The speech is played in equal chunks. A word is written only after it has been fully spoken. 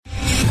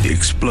The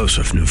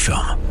explosive new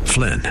film,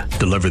 Flynn,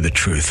 deliver the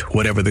truth,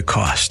 whatever the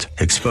cost,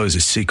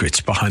 exposes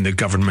secrets behind the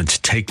government's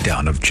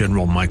takedown of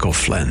General Michael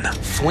Flynn.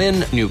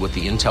 Flynn knew what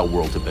the intel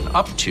world had been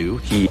up to.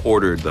 He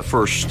ordered the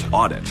first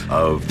audit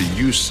of the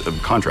use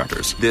of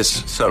contractors.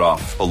 This set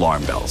off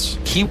alarm bells.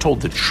 He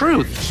told the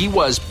truth. He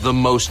was the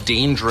most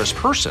dangerous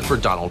person for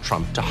Donald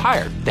Trump to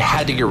hire. They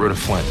had to get rid of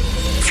Flynn.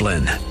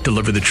 Flynn,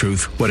 deliver the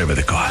truth, whatever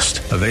the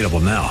cost. Available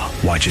now.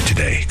 Watch it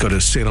today. Go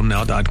to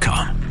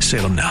salemnow.com.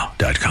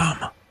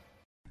 salemnow.com.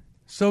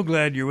 So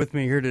glad you're with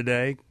me here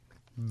today.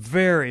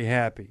 Very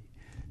happy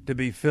to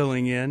be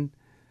filling in.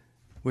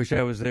 Wish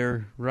I was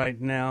there right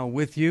now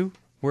with you,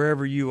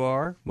 wherever you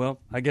are. Well,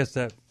 I guess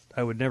that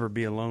I would never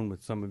be alone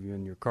with some of you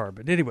in your car.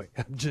 But anyway,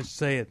 I'm just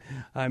saying,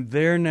 I'm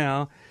there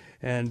now,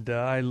 and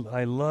I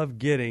love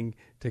getting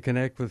to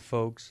connect with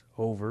folks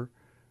over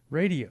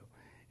radio.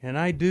 And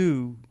I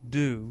do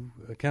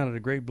count it a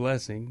great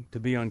blessing to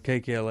be on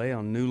KKLA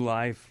on New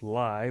Life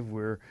Live.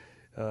 We're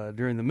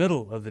during the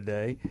middle of the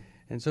day.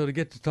 And so to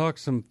get to talk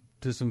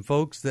to some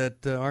folks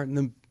that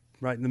aren't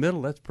right in the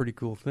middle, that's a pretty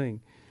cool thing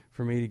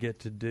for me to get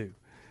to do.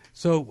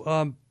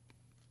 So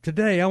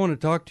today I want to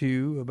talk to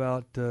you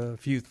about a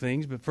few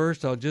things. But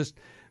first I'll just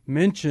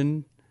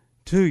mention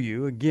to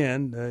you,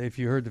 again, if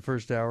you heard the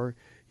first hour,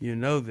 you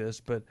know this.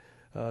 But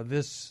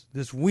this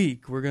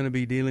week we're going to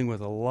be dealing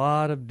with a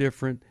lot of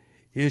different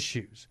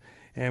issues.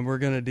 And we're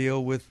going to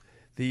deal with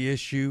the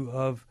issue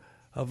of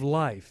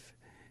life.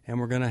 And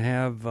we're going to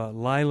have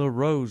Lila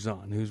Rose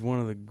on, who's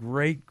one of the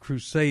great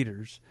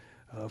crusaders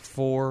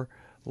for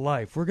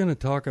life. We're going to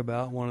talk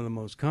about one of the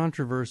most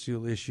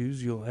controversial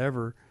issues you'll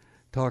ever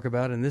talk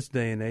about in this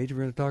day and age. We're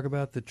going to talk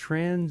about the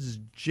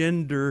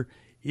transgender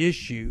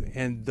issue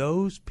and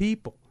those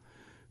people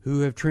who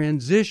have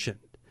transitioned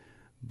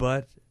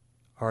but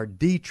are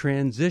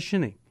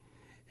detransitioning.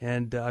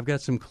 And I've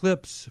got some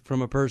clips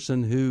from a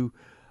person who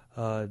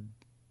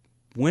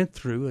went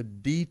through a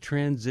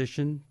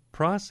detransition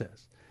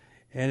process.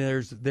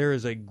 And there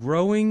is a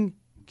growing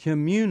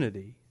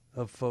community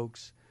of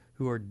folks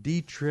who are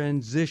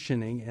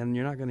detransitioning, and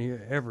you're not going to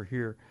ever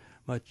hear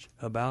much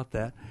about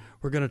that.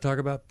 We're going to talk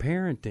about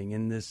parenting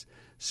in this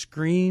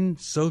screen,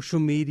 social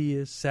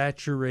media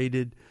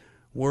saturated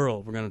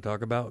world. We're going to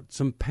talk about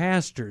some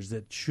pastors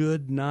that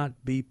should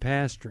not be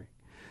pastoring.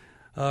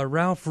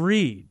 Ralph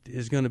Reed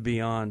is going to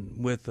be on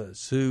with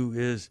us, who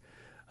is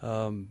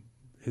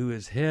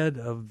head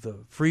of the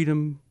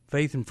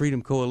Faith and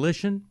Freedom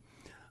Coalition.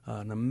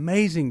 An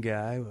amazing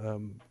guy,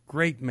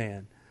 great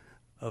man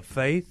of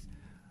faith.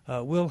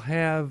 We'll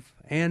have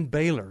Ann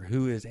Baylor,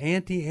 who is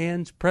Auntie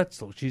Anne's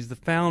Pretzel. She's the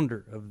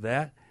founder of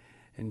that,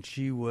 and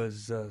she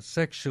was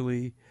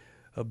sexually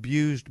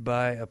abused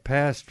by a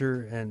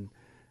pastor and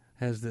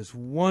has this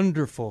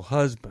wonderful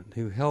husband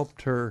who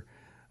helped her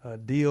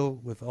deal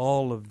with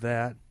all of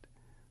that.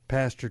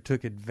 Pastor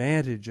took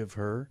advantage of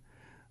her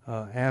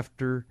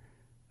after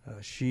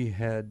she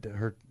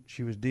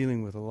was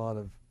dealing with a lot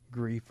of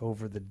grief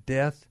over the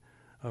death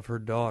of her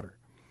daughter,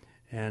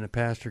 and a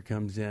pastor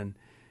comes in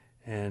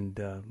and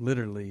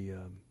literally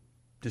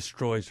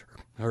destroys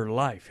her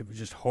life. It was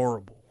just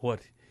horrible what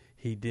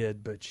he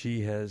did, but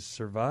she has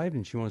survived,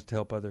 and she wants to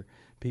help other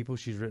people.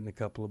 She's written a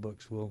couple of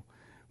books. We'll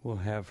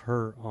have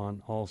her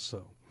on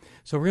also.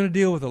 So we're going to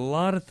deal with a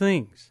lot of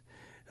things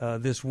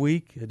this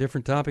week, a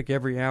different topic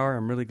every hour.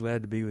 I'm really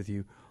glad to be with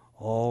you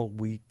all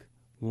week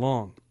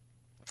long.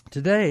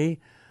 Today,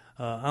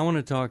 I want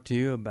to talk to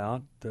you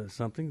about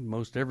something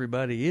most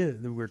everybody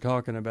that we're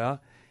talking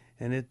about,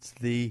 and it's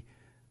the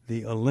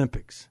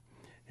Olympics.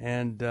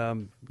 And,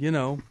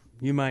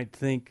 you might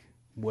think,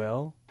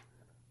 well,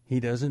 he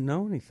doesn't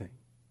know anything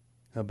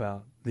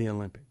about the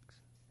Olympics.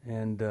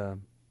 And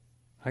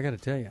I got to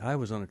tell you, I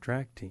was on a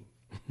track team.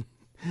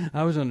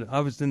 I was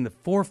in the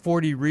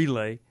 440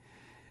 relay,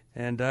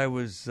 and I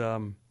was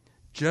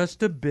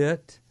just a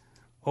bit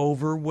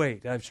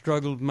overweight. I've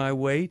struggled with my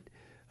weight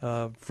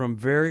from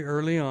very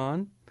early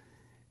on,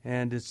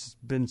 and it's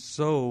been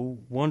so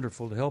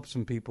wonderful to help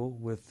some people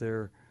with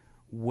their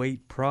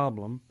weight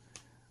problem.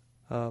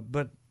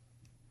 But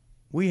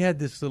we had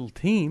this little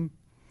team,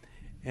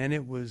 and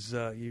it was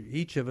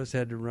each of us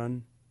had to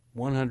run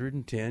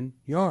 110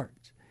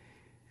 yards.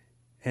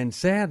 And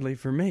sadly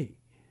for me,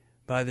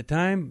 by the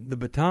time the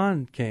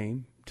baton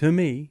came to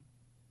me,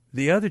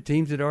 the other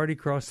teams had already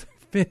crossed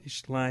the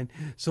finish line.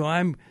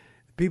 So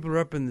people are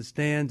up in the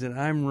stands, and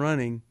I'm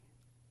running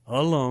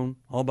alone,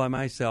 all by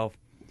myself,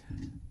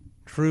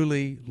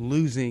 truly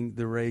losing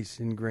the race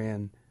in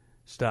grand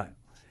style.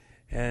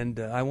 And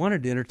I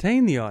wanted to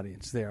entertain the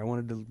audience there. I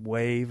wanted to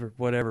wave or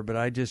whatever, but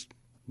I just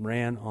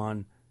ran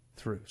on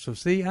through. So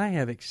see, I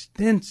have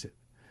extensive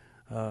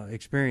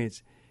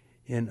experience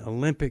in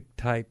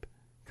Olympic-type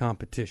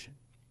competition,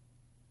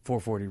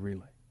 440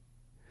 relay.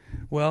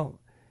 Well,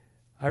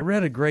 I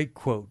read a great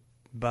quote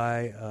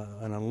by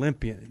an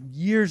Olympian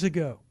years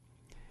ago.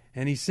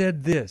 And he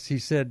said this. He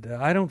said,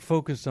 I don't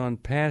focus on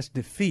past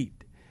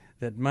defeat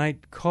that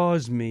might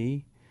cause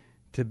me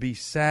to be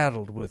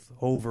saddled with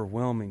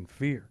overwhelming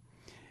fear.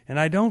 And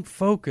I don't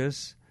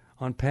focus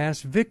on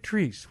past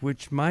victories,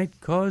 which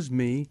might cause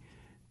me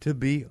to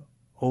be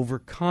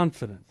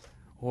overconfident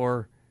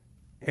or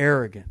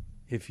arrogant,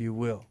 if you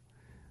will.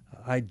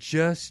 I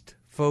just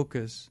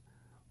focus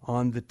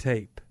on the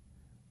tape,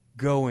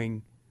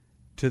 going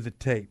to the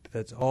tape.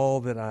 That's all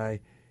that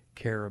I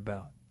care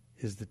about,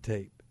 is the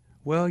tape.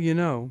 Well,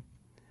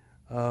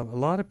 a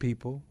lot of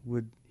people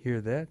would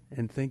hear that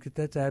and think that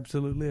that's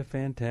absolutely a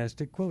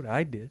fantastic quote.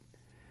 I did.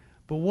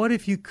 But what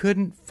if you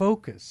couldn't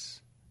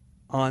focus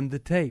on the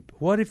tape?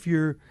 What if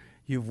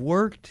you've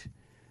worked,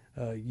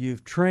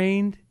 you've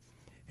trained,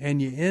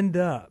 and you end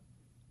up,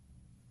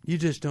 you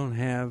just don't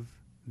have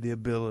the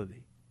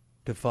ability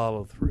to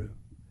follow through?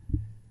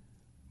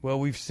 Well,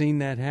 we've seen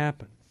that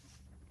happen.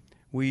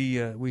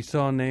 We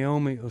saw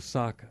Naomi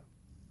Osaka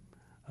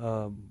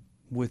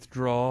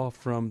withdraw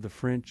from the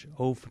French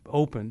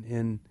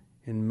Open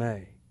in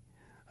May.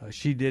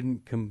 She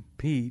didn't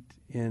compete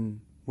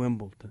in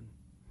Wimbledon.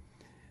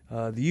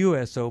 The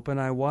U.S. Open,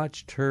 I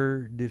watched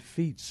her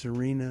defeat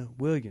Serena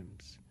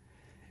Williams.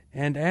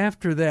 And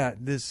after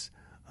that, this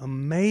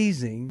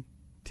amazing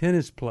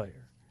tennis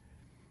player,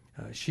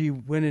 she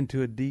went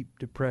into a deep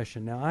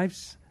depression. Now,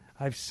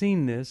 I've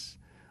seen this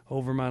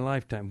over my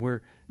lifetime,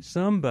 where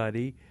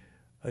somebody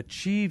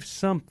achieves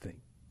something.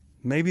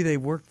 Maybe they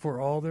worked for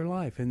all their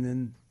life, and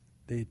then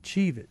they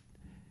achieve it.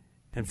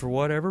 And for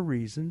whatever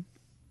reason,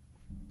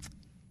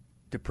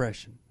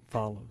 depression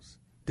follows,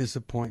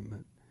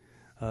 disappointment,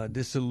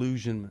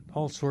 disillusionment,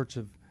 all sorts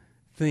of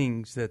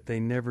things that they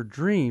never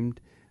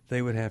dreamed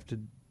they would have to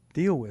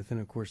deal with.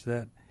 And, of course,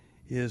 that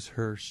is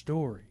her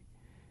story,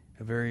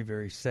 a very,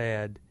 very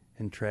sad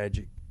and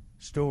tragic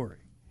story.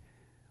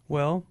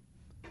 Well,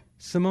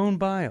 Simone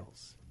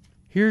Biles,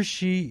 here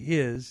she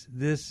is,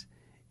 this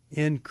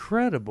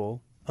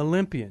incredible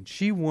Olympian.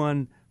 She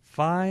won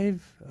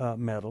 5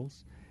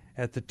 medals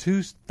at the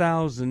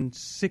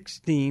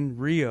 2016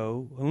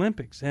 Rio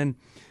Olympics, and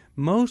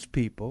most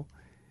people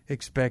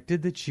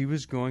expected that she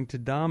was going to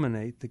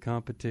dominate the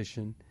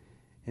competition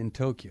in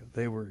Tokyo.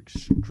 They were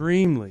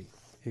extremely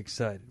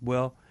excited.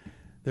 Well,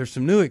 there's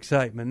some new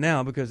excitement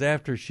now, because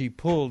after she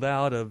pulled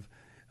out of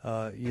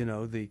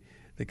the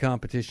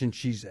competition,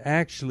 she's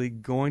actually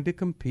going to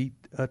compete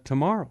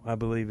tomorrow, I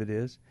believe it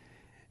is,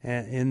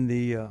 on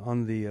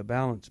the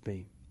balance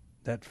beam,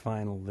 that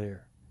final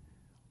there,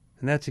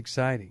 and that's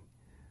exciting.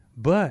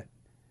 But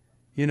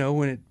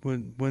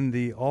when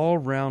the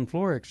all-round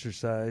floor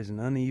exercise and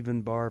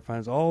uneven bar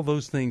finals, all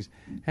those things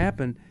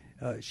happen,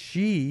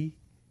 she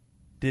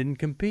didn't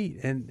compete,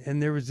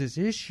 and there was this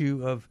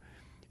issue of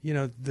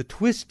the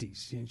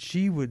twisties, and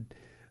she would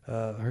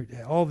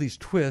all these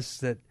twists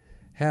that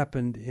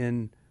happened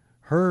in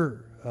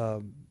her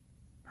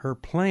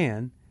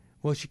plan.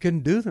 Well, she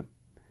couldn't do them,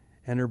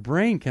 and her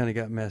brain kind of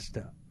got messed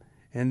up,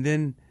 and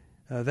then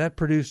that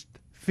produced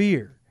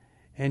fear,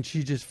 and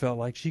she just felt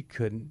like she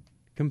couldn't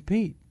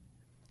compete,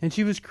 and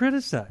she was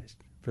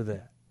criticized for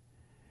that.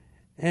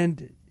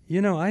 And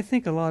I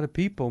think a lot of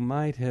people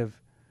might have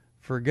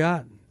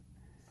forgotten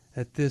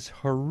that this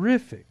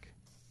horrific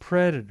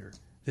predator,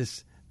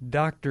 this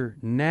Dr.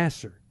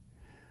 Nasser,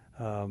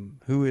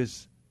 who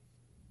is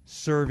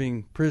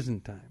serving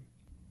prison time,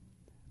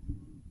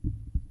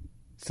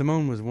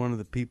 Simone was one of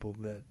the people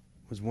that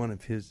was one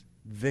of his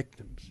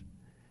victims.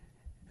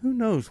 Who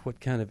knows what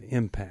kind of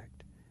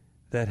impact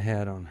that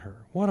had on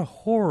her? What a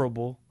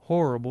horrible,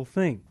 horrible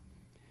thing.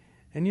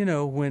 And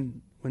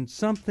when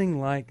something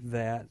like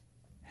that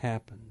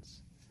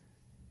happens,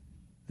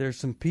 there's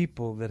some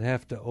people that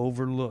have to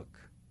overlook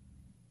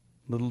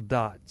little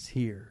dots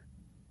here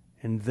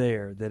and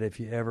there that if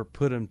you ever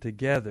put them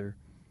together,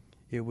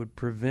 it would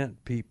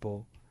prevent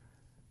people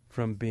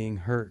from being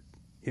hurt.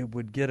 It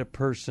would get a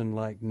person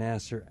like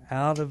Nasser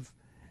out of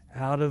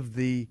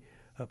the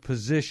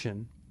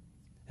position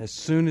as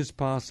soon as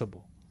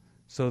possible,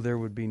 so there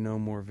would be no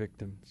more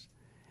victims.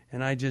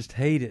 And I just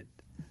hate it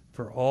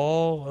for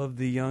all of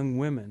the young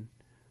women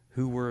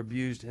who were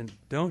abused. And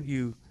don't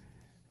you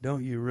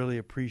really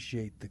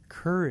appreciate the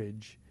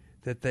courage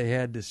that they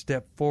had to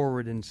step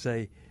forward and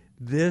say,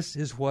 this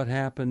is what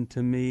happened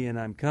to me, and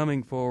I'm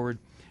coming forward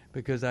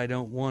because I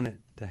don't want it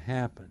to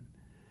happen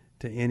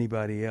to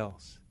anybody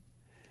else.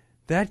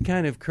 That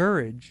kind of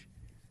courage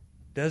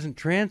doesn't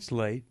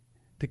translate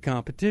to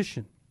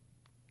competition.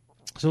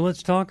 So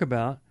let's talk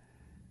about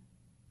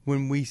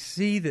when we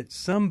see that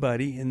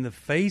somebody in the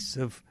face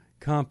of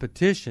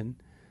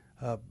competition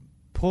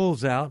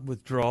pulls out,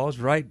 withdraws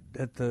right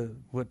at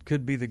what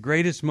could be the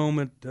greatest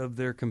moment of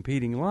their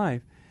competing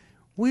life.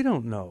 We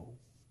don't know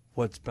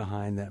what's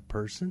behind that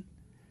person.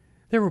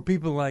 There were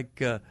people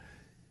like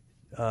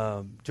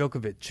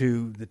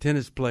Djokovic, the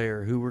tennis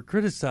player, who were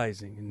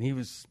criticizing, and he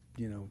was,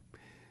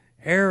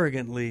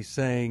 arrogantly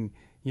saying,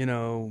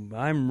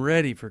 I'm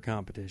ready for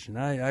competition.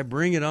 I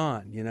bring it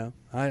on,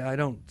 I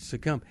don't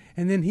succumb.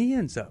 And then he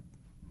ends up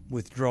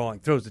withdrawing,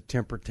 throws a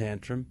temper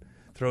tantrum,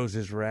 throws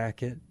his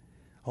racket,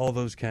 all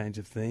those kinds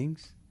of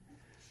things.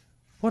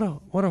 What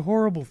a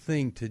horrible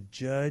thing to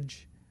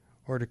judge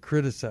or to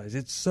criticize.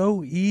 It's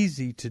so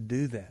easy to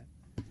do that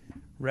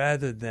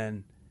rather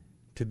than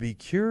to be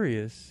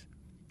curious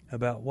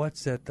about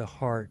what's at the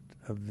heart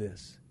of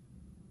this.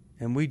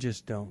 And we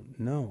just don't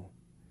know.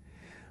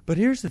 But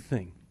here's the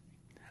thing.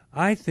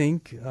 I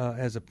think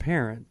as a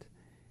parent,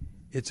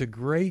 it's a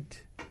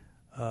great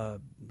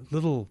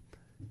little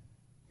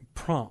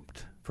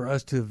prompt for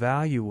us to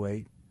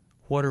evaluate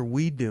what are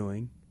we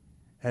doing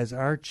as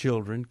our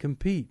children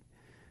compete.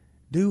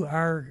 Do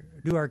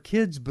our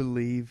kids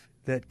believe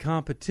that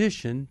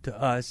competition to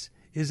us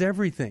is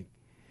everything?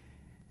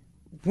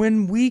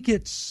 When we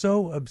get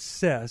so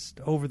obsessed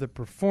over the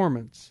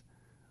performance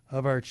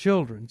of our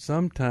children,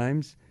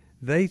 sometimes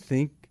they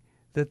think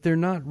that they're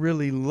not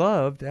really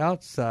loved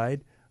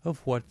outside of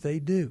what they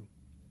do.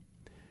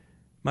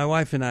 My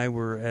wife and I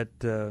were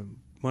at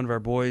one of our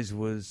boys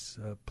was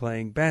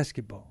playing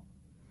basketball.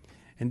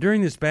 And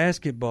during this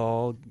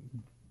basketball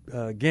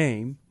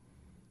game,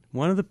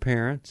 one of the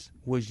parents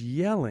was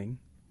yelling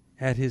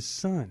at his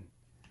son.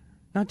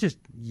 Not just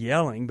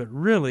yelling, but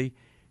really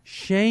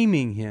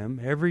shaming him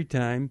every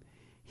time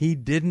he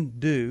didn't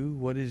do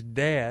what his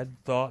dad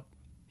thought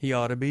he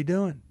ought to be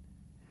doing.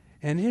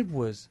 And it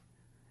was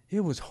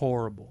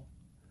horrible.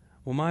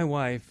 Well, my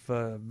wife,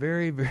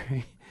 very,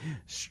 very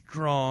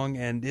strong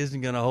and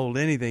isn't going to hold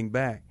anything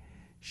back,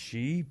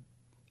 she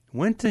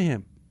went to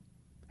him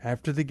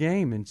after the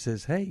game and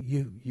says, "Hey,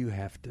 you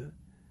have to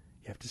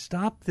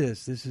stop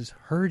this. This is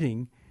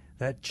hurting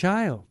that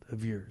child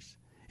of yours.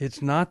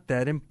 It's not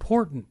that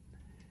important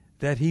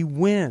that he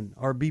win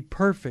or be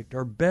perfect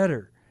or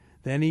better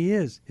than he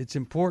is. It's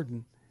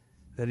important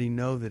that he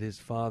know that his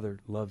father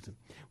loves him."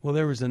 Well,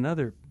 there was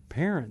another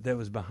parent that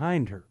was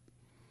behind her,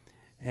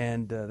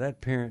 and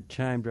that parent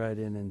chimed right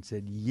in and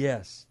said,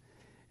 "Yes,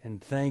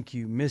 and thank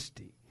you,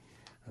 Misty,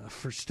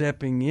 for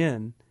stepping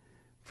in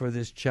for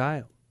this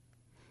child."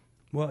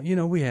 Well,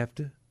 we have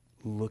to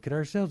look at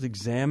ourselves,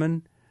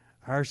 examine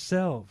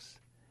ourselves.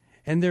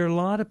 And there are a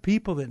lot of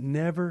people that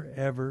never,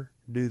 ever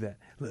do that.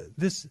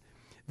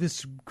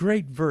 This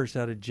great verse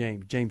out of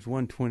James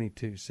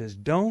 1:22 says,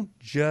 "Don't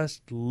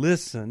just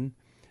listen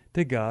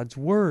to God's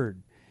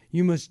word.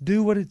 You must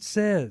do what it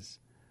says.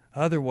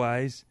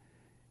 Otherwise,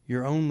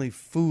 you're only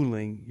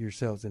fooling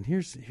yourselves." And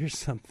here's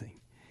something.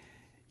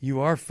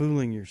 You are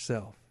fooling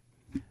yourself,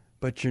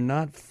 but you're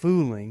not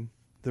fooling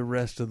the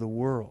rest of the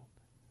world.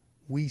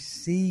 We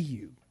see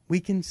you. We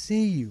can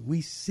see you.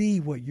 We see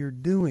what you're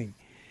doing.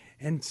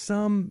 And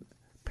some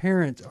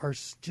parents are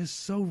just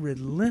so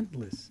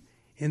relentless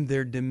in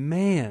their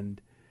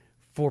demand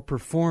for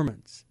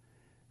performance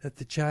that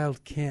the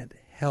child can't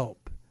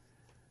help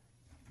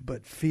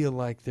but feel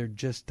like they're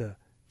just a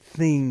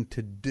thing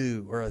to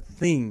do or a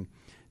thing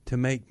to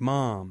make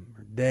mom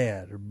or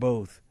dad or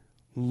both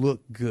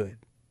look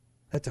good.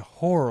 That's a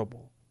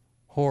horrible,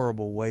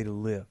 horrible way to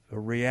live, a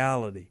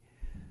reality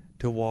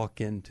to walk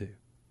into.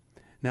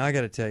 Now, I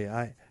got to tell you,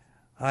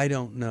 I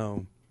don't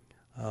know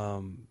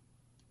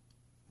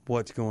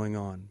what's going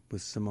on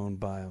with Simone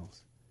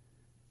Biles.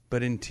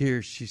 But in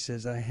tears, she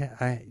says,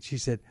 she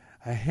said,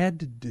 I had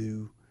to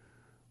do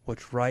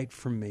what's right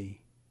for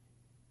me,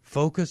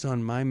 focus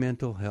on my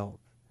mental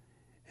health,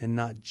 and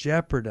not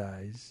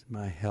jeopardize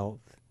my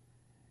health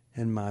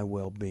and my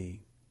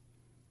well-being.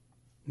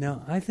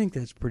 Now, I think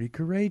that's pretty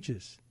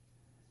courageous,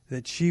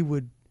 that she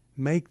would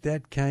make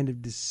that kind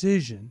of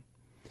decision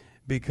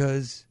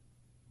because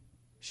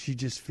she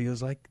just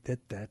feels like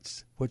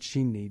that's what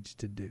she needs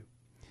to do.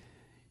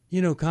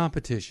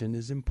 Competition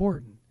is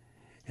important.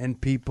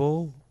 And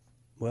people,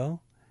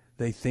 well,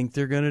 they think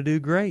they're going to do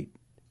great.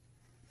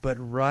 But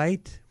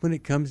right when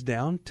it comes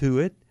down to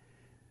it,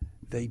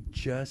 they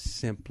just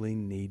simply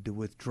need to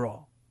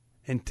withdraw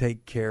and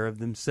take care of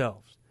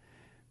themselves.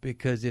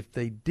 Because if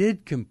they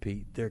did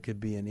compete, there could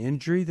be an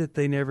injury that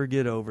they never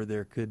get over.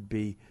 There could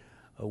be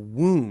a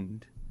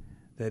wound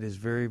that is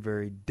very,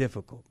 very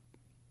difficult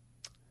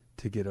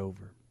to get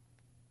over.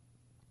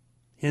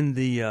 In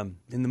the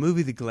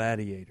movie The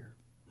Gladiator,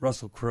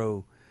 Russell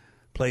Crowe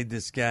played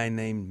this guy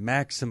named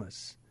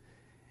Maximus.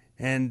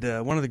 And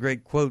one of the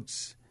great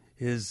quotes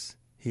is,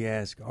 he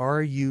asked,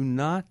 "Are you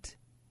not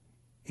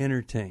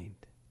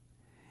entertained?"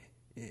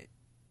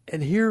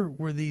 And here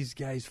were these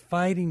guys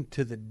fighting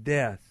to the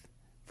death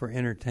for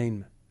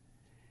entertainment.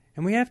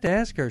 And we have to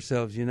ask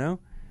ourselves,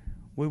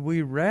 would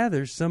we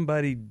rather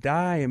somebody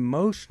die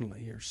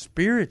emotionally or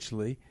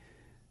spiritually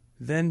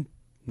than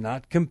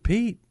not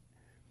compete?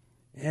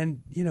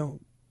 And,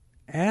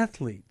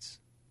 athletes,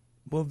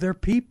 well, they're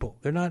people.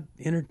 They're not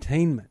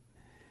entertainment.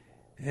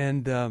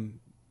 And,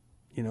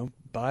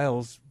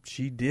 Biles,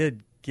 she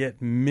did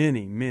get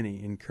many,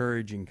 many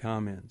encouraging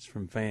comments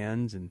from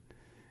fans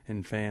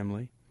and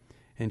family.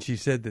 And she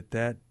said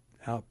that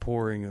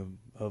outpouring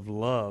of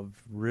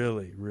love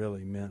really,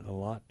 really meant a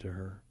lot to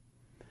her.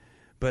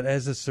 But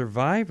as a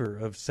survivor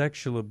of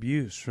sexual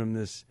abuse from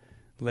this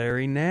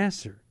Larry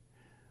Nassar,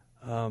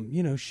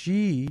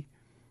 she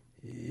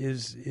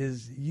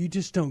is you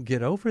just don't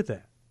get over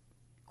that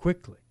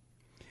quickly.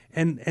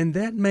 And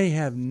that may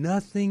have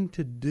nothing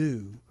to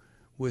do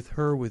with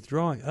her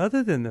withdrawing,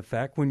 other than the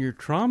fact when you're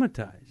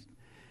traumatized,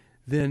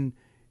 then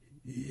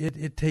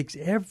it takes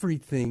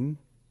everything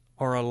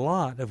or a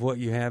lot of what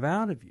you have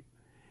out of you.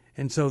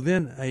 And so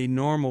then a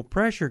normal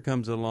pressure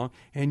comes along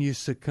and you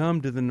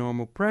succumb to the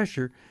normal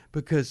pressure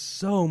because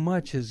so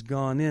much has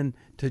gone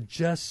into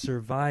just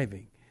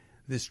surviving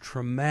this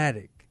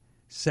traumatic,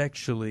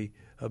 sexually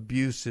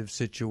abusive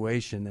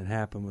situation that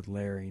happened with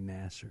Larry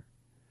Nassar.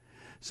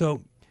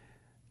 So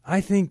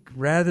I think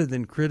rather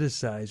than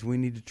criticize, we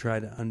need to try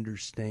to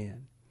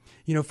understand.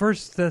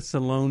 1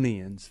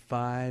 Thessalonians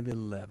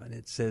 5:11,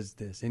 it says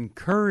this,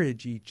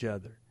 encourage each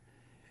other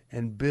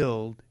and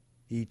build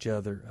each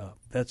other up.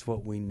 That's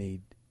what we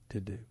need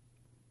to do.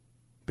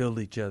 Build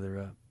each other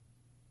up.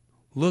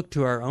 Look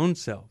to our own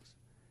selves.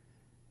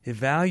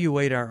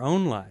 Evaluate our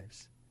own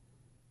lives,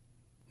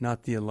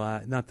 not the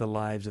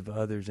lives of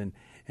others, and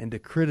to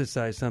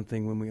criticize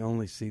something when we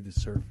only see the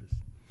surface.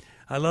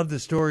 I love the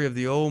story of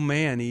the old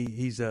man.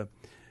 He's a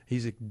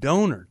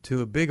donor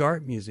to a big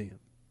art museum.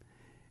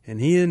 And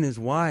he and his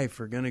wife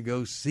are going to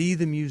go see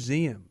the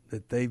museum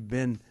that they've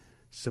been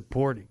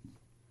supporting.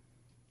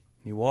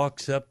 He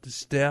walks up the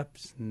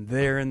steps, and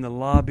there in the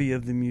lobby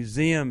of the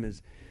museum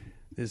is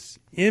this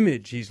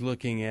image he's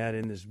looking at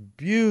in this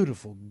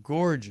beautiful,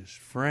 gorgeous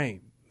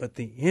frame. But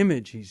the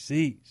image he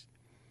sees,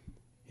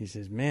 he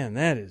says, man,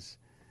 that is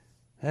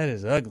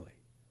ugly.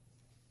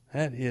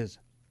 That is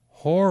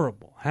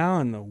horrible. How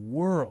in the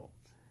world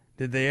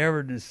did they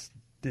ever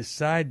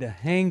decide to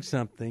hang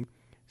something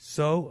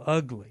so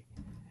ugly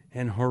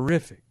and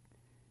horrific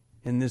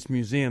in this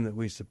museum that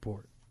we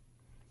support?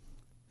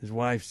 His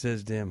wife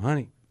says to him,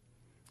 honey,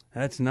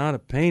 that's not a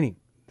painting.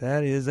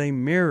 That is a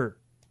mirror.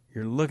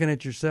 You're looking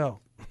at yourself.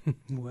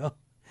 Well,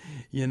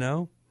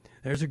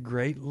 there's a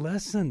great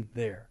lesson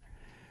there.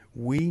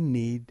 We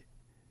need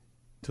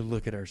to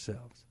look at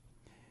ourselves.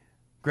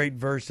 Great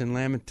verse in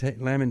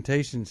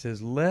Lamentation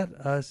says, let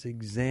us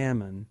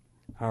examine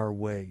our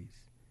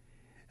ways.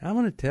 And I'm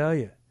going to tell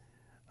you,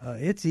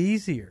 it's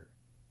easier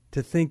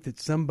to think that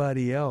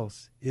somebody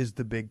else is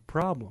the big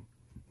problem.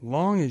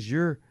 Long as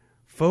you're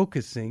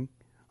focusing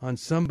on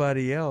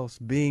somebody else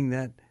being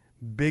that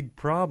big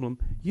problem,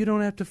 you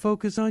don't have to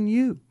focus on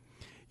you.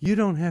 You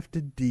don't have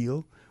to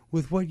deal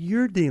with what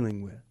you're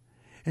dealing with.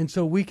 And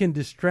so we can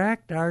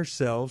distract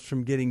ourselves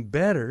from getting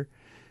better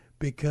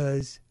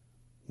because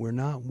we're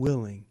not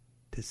willing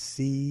to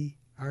see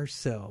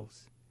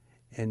ourselves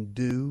and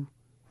do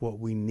what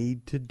we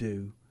need to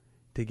do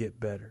to get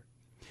better.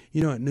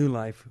 At New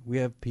Life, we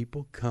have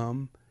people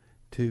come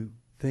to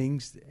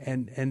things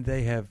and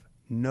they have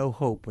no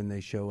hope when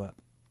they show up.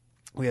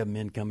 We have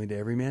men coming to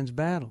Every Man's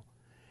Battle.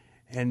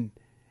 And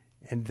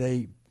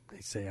they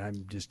say,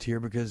 I'm just here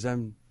because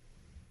I'm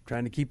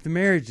trying to keep the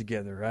marriage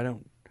together. I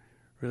don't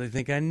really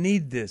think I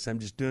need this. I'm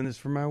just doing this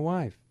for my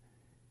wife.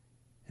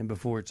 And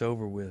before it's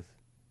over with,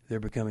 they're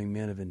becoming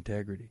men of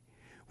integrity.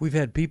 We've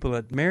had people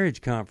at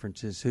marriage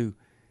conferences who,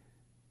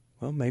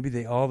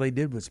 maybe all they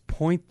did was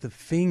point the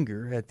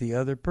finger at the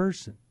other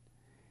person.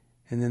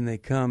 And then they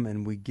come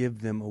and we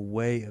give them a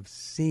way of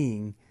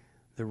seeing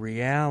the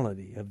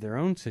reality of their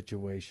own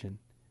situation,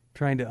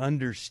 trying to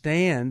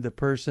understand the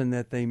person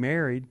that they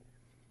married,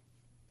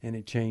 and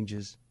it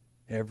changes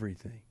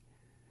everything.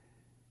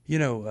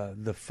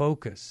 The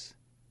focus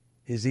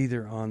is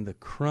either on the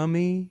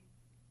crummy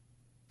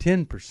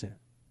 10%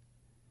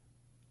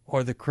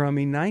 or the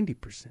crummy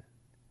 90%,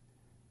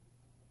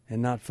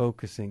 and not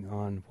focusing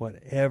on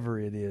whatever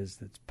it is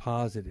that's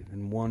positive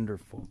and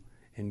wonderful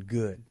and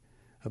good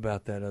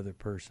about that other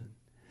person.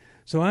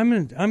 So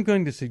I'm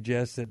going to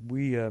suggest that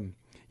we,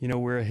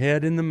 we're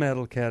ahead in the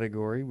medal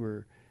category.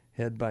 We're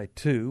ahead by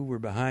 2. We're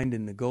behind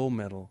in the gold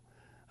medal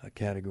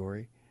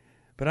category.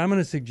 But I'm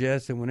going to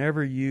suggest that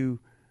whenever you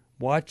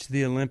watch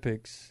the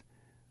Olympics,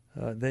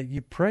 that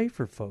you pray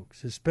for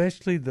folks,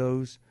 especially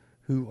those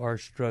who are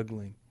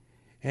struggling,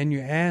 and you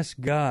ask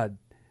God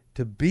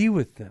to be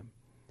with them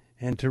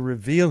and to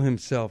reveal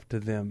himself to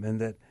them, and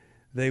that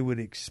they would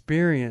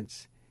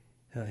experience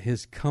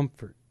his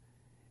comfort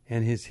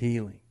and his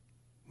healing.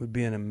 Would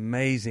be an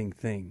amazing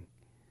thing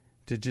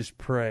to just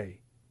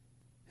pray.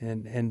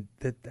 And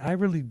that I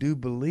really do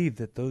believe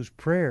that those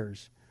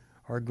prayers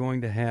are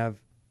going to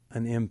have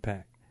an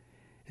impact.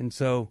 And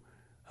so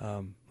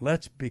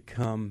let's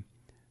become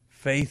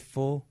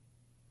faithful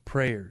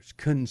prayers,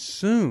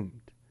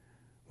 consumed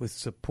with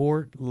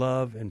support,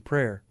 love, and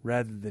prayer,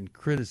 rather than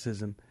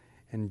criticism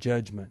and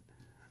judgment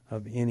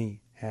of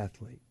any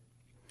athlete.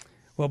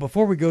 Well,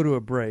 before we go to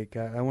a break,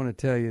 I want to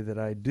tell you that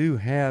I do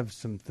have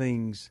some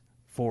things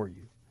for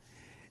you.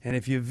 And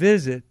if you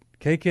visit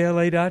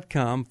kkla.com/new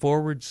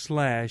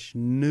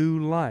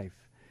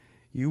life,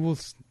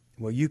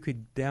 you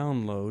could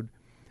download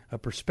a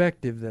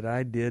perspective that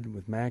I did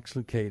with Max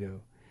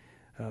Lucado.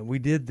 We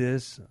did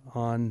this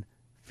on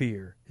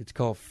fear. It's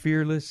called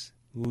Fearless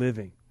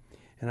Living.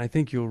 And I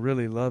think you'll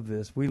really love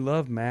this. We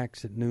love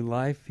Max at New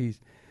Life. He's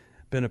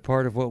been a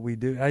part of what we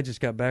do. I just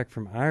got back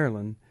from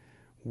Ireland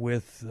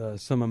with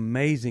some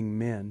amazing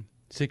men,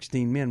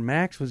 16 men.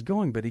 Max was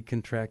going, but he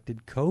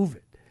contracted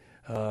COVID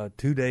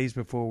 2 days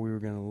before we were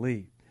going to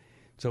leave.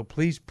 So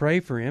please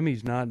pray for him.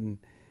 He's not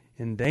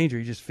in danger.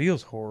 He just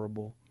feels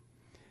horrible.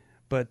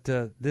 But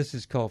this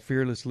is called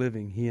Fearless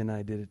Living. He and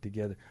I did it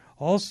together.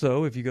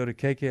 Also, if you go to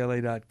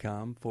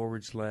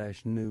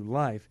kkla.com/new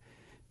life,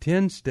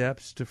 10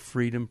 steps to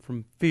freedom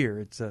from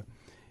fear.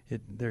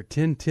 There are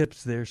 10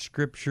 tips there,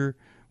 scripture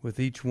with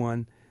each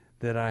one,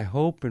 that I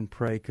hope and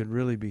pray could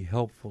really be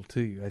helpful to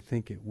you. I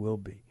think it will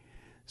be.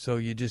 So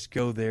you just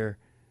go there,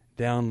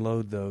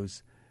 download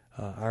those,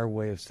 our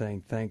way of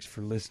saying thanks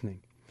for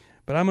listening.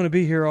 But I'm going to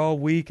be here all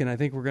week, and I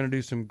think we're going to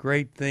do some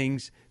great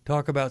things,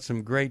 talk about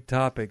some great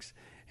topics.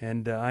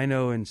 And I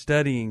know in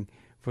studying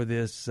for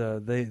this,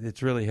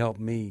 it's really helped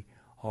me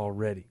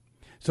already.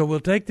 So we'll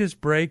take this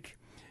break,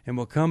 and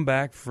we'll come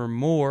back for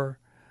more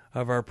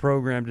of our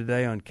program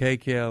today on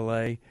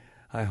KKLA.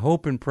 I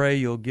hope and pray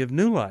you'll give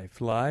New Life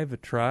Live a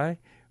try.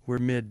 We're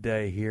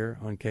midday here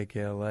on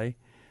KKLA.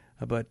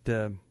 But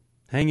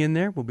hang in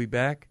there. We'll be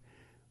back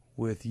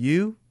with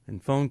you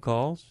and phone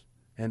calls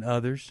and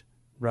others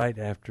right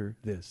after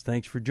this.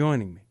 Thanks for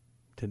joining me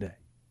today.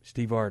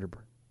 Steve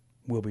Arterburn.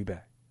 We'll be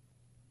back.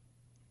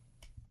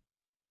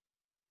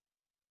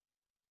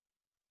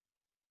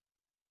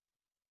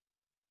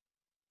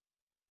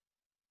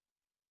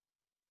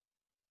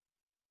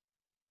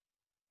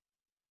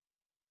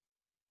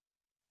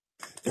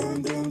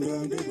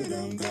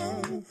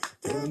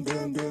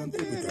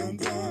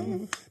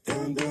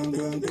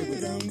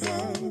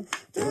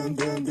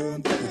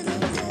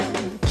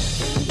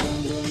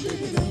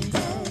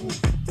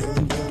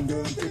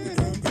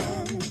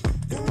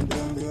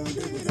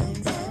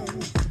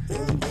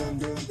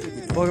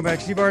 Welcome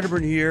back. Steve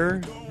Arterburn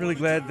here. Really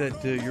glad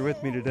that you're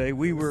with me today.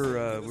 We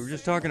were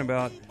just talking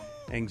about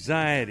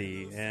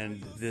anxiety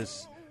and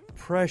this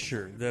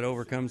pressure that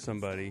overcomes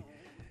somebody.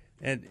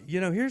 And,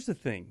 here's the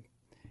thing.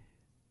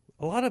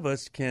 A lot of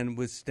us can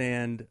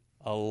withstand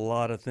a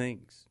lot of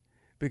things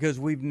because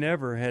we've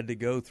never had to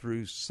go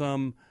through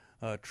some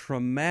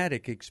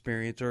traumatic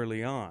experience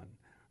early on,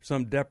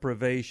 some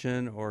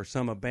deprivation or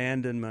some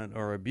abandonment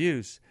or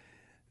abuse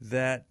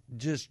that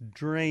just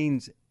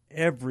drains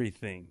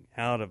everything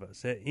out of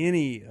us.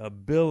 Any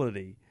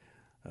ability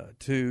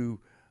to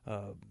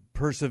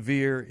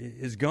persevere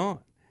is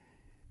gone.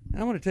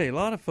 And I want to tell you, a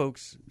lot of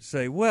folks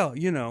say, well,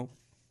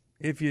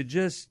 if you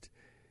just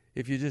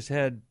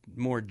had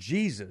more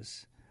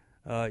Jesus,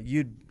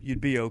 you'd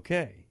be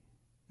okay.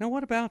 Now,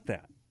 what about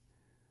that?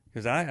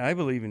 Because I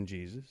believe in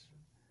Jesus,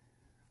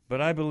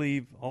 but I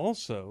believe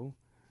also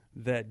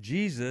that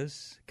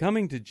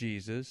coming to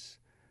Jesus,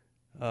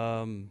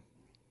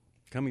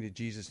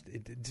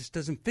 it just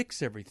doesn't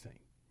fix everything.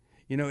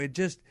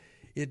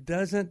 It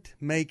doesn't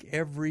make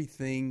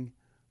everything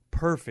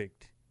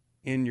perfect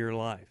in your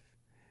life.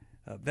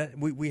 That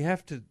we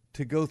have to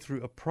go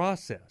through a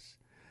process.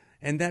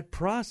 And that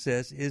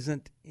process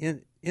isn't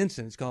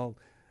instant. It's called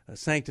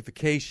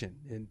sanctification,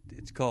 and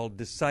it's called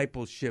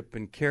discipleship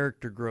and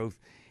character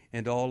growth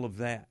and all of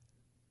that.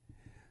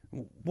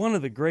 One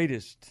of the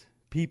greatest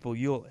people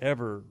you'll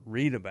ever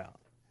read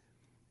about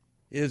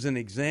is an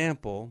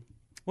example.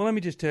 Well, let me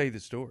just tell you the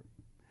story.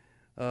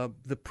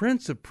 The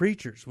Prince of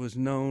Preachers was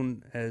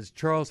known as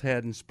Charles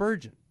Haddon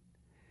Spurgeon,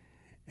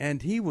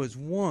 and he was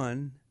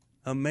one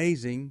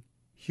amazing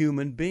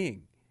human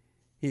being.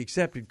 He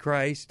accepted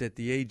Christ at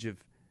the age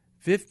of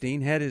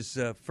 15, had his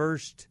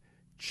first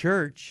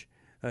church,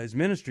 his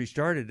ministry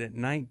started at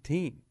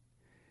 19.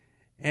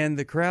 And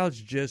the crowds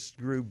just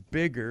grew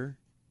bigger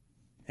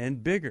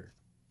and bigger.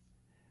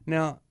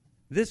 Now,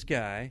 this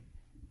guy,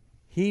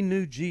 he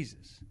knew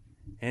Jesus,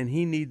 and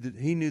he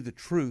knew the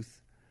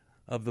truth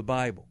of the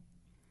Bible.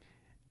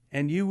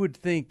 And you would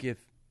think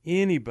if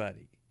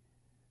anybody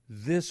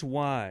this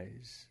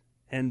wise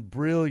and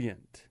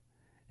brilliant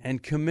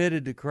and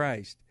committed to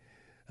Christ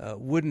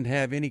wouldn't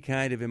have any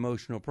kind of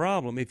emotional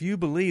problem. If you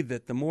believe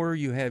that the more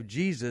you have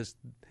Jesus,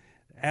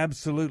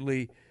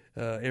 absolutely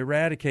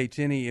eradicates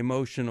any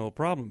emotional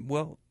problem,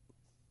 well,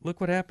 look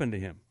what happened to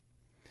him.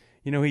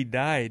 He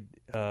died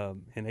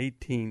in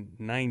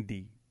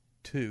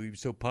 1892. He was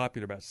so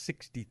popular, about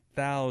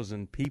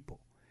 60,000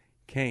 people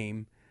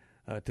came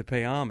to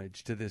pay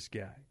homage to this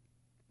guy.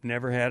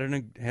 Never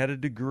had a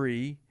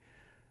degree,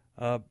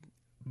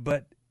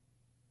 but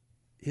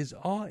his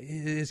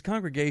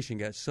congregation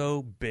got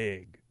so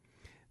big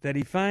that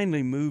he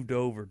finally moved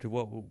over to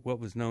what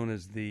was known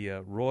as the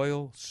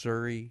Royal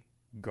Surrey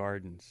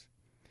Gardens.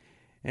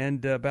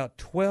 And about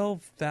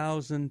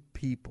 12,000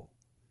 people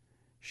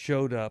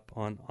showed up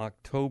on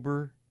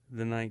October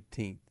the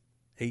 19th,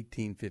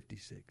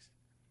 1856.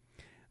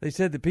 They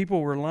said the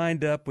people were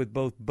lined up with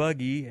both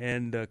buggy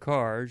and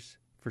cars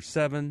for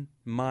 7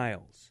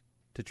 miles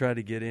to try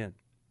to get in.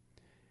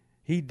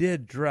 He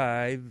did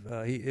drive.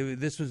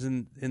 This was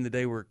in the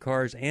day where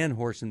cars and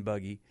horse and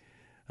buggy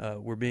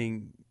were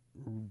being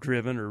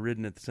driven or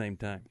ridden at the same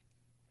time.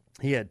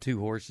 He had 2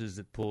 horses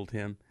that pulled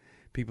him.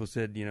 People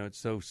said, it's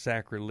so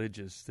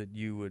sacrilegious that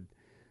you would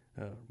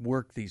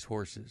work these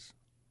horses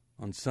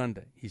on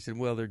Sunday. He said,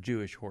 well, they're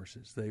Jewish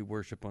horses. They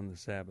worship on the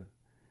Sabbath.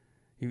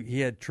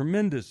 He had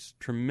tremendous,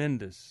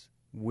 tremendous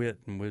wit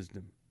and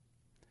wisdom.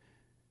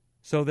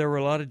 So there were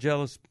a lot of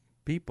jealous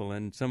people,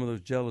 and some of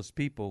those jealous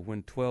people,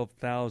 when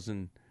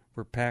 12,000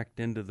 were packed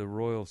into the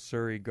Royal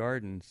Surrey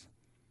Gardens,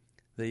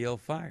 they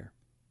yelled, "Fire!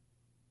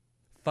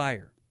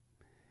 Fire!"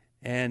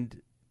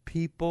 And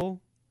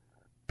people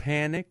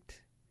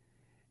panicked,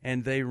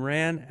 and they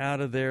ran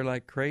out of there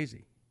like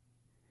crazy.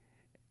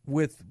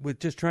 With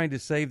just trying to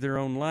save their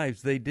own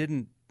lives, they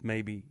didn't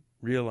maybe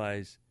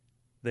realize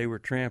they were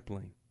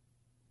trampling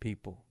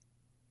people.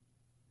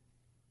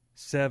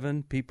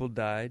 7 people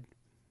died.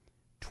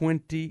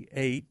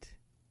 28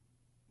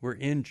 were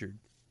injured.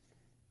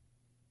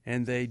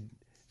 And they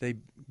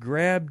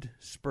grabbed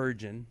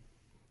Spurgeon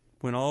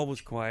when all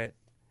was quiet.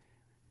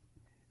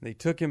 They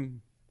took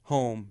him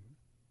home,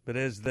 but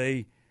as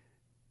they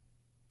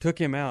took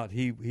him out,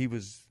 he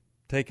was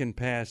taken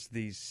past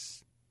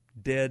these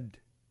dead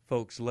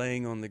folks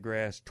laying on the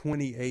grass,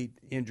 28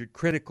 injured,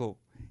 critical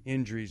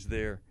injuries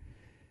there.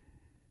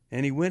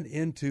 And he went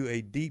into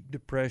a deep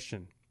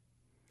depression.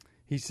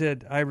 He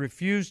said, "I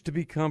refused to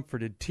be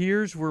comforted.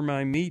 Tears were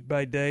my meat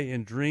by day,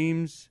 and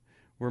dreams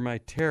were my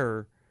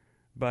terror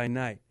by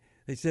night."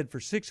 They said for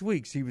 6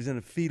 weeks he was in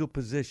a fetal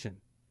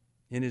position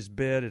in his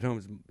bed at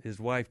home. His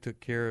wife took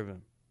care of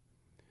him.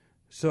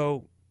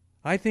 So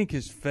I think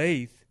his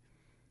faith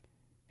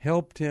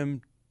helped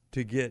him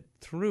to get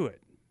through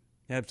it.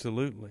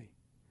 Absolutely.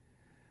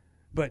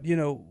 But,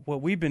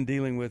 what we've been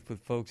dealing with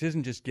folks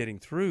isn't just getting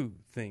through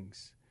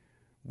things.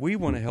 We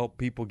want to help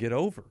people get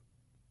over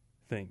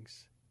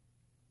things.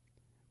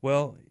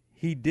 Well,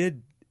 he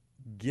did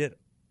get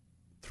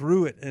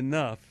through it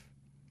enough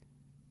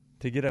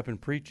to get up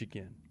and preach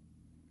again.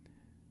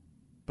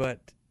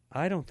 But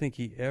I don't think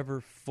he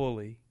ever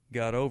fully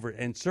got over it,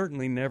 and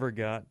certainly never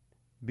got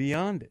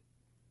beyond it,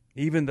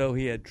 even though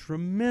he had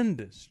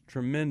tremendous,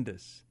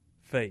 tremendous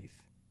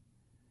faith.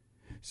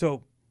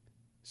 So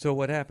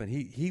what happened?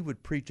 He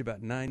would preach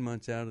about 9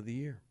 months out of the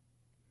year.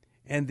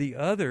 And the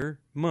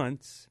other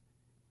months,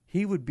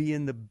 he would be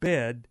in the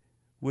bed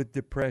with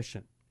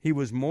depression. He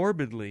was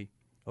morbidly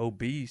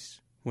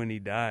obese when he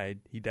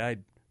died. He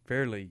died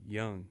fairly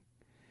young.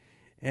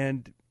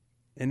 And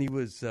he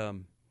was,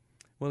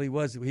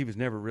 he was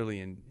never really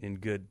in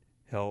good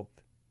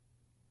health.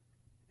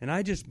 And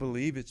I just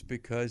believe it's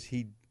because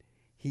he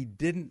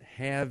didn't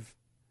have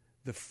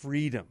the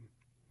freedom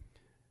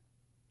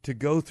to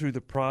go through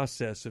the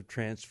process of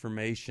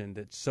transformation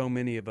that so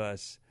many of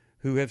us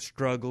who have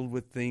struggled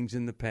with things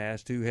in the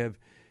past, who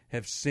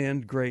have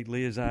sinned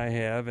greatly as I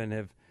have, and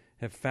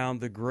have found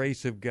the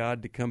grace of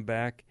God to come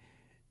back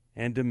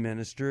and to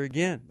minister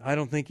again. I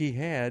don't think he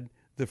had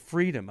the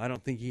freedom. I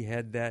don't think he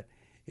had that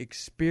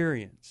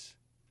experience.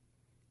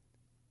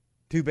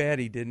 Too bad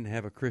he didn't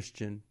have a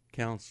Christian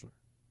counselor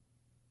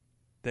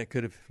that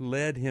could have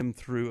led him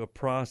through a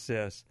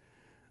process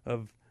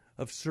of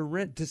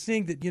surrender, to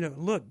seeing that,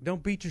 look,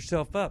 don't beat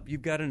yourself up.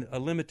 You've got a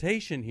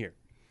limitation here.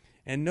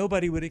 And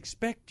nobody would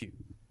expect you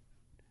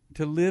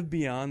to live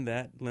beyond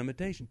that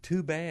limitation.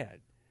 Too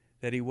bad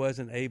that he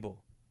wasn't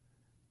able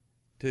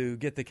to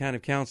get the kind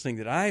of counseling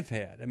that I've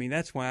had. I mean,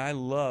 that's why I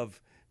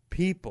love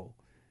people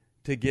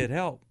to get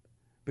help,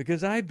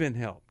 because I've been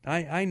helped.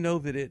 I know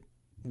that it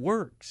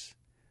works,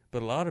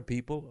 but a lot of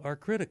people are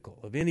critical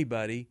of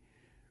anybody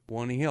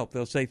wanting help.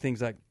 They'll say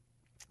things like,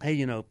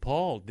 "Hey,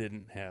 Paul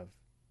didn't have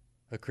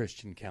a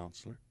Christian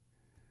counselor."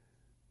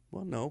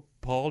 Well, no,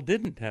 Paul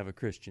didn't have a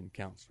Christian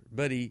counselor,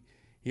 but he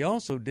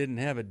also didn't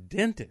have a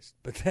dentist,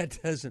 but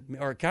that doesn't,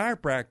 or a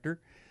chiropractor,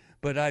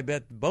 but I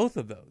bet both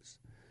of those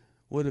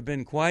would have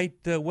been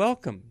quite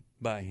welcomed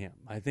by him.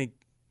 I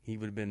think he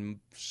would have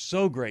been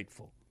so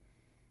grateful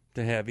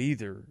to have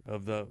either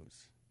of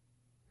those.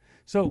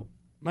 So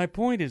my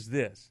point is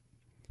this: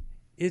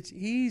 it's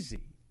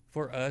easy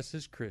for us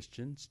as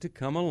Christians to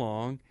come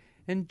along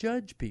and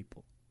judge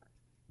people,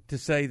 to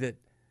say that,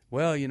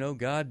 well,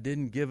 God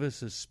didn't give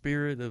us a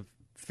spirit of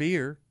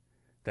fear.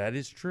 That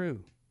is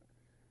true.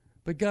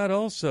 But God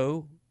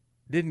also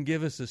didn't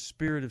give us a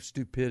spirit of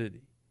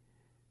stupidity.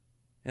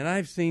 And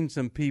I've seen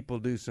some people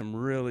do some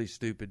really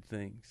stupid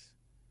things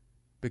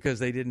because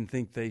they didn't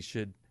think they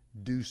should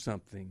do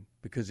something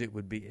because it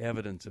would be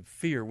evidence of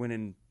fear,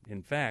 when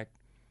in fact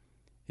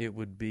it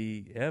would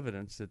be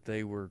evidence that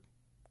they were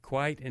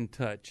quite in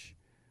touch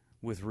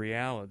with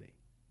reality.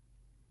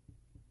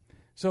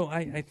 So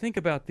I think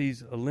about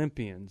these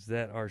Olympians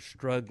that are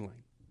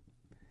struggling.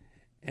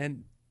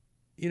 And,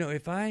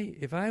 if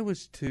I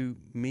was to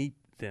meet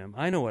them,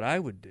 I know what I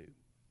would do.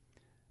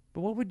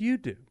 But what would you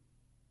do?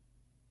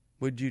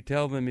 Would you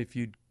tell them if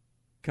you'd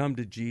come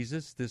to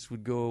Jesus, this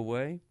would go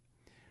away?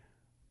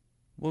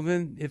 Well,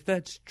 then, if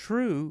that's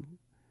true,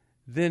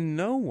 then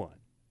no one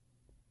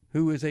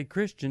who is a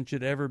Christian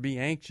should ever be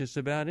anxious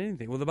about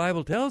anything. Well, the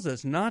Bible tells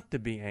us not to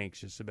be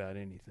anxious about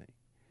anything.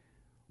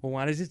 Well,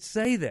 why does it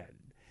say that?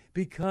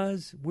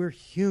 Because we're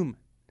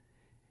human,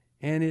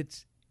 and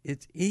it's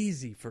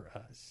easy for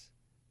us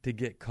to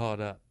get caught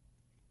up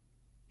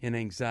in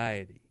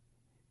anxiety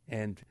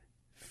and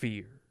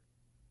fear.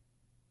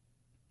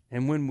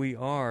 And when we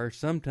are,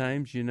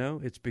 sometimes,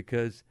 it's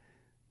because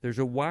there's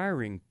a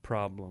wiring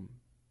problem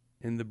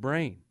in the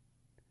brain.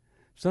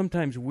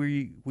 Sometimes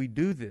we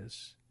do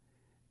this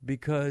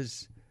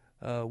because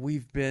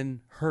we've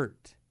been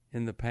hurt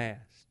in the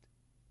past,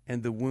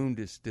 and the wound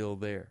is still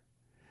there.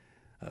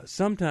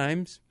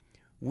 Sometimes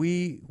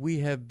we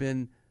have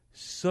been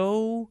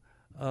so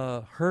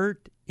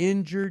hurt,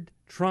 injured,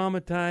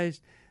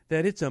 traumatized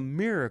that it's a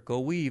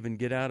miracle we even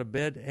get out of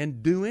bed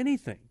and do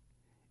anything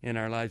in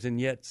our lives. And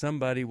yet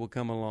somebody will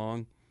come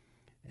along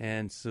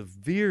and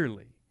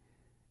severely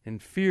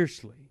and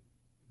fiercely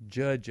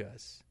judge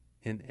us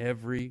in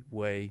every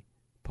way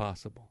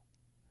possible.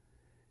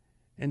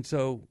 And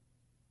so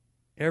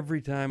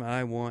every time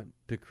I want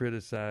to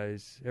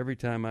criticize, every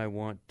time I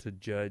want to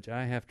judge,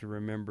 I have to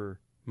remember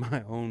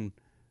my own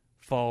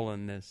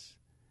fallenness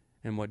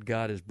and what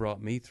God has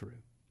brought me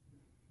through.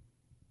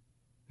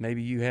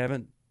 Maybe you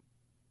haven't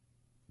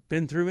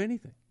been through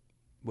anything.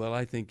 Well,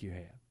 I think you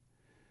have.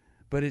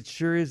 But it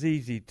sure is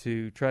easy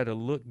to try to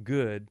look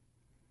good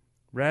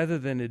rather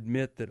than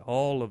admit that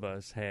all of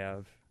us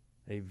have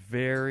a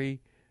very,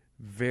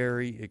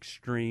 very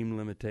extreme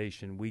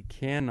limitation. We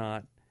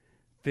cannot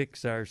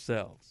fix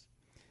ourselves.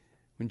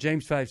 When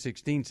James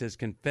 5:16 says,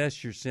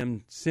 confess your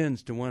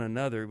sins to one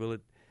another, well,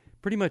 it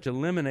pretty much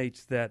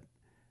eliminates that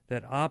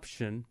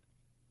option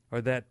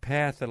or that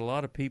path that a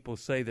lot of people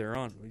say they're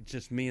on. It's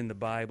just me and the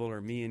Bible or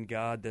me and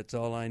God, that's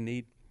all I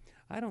need.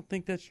 I don't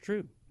think that's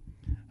true.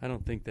 I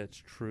don't think that's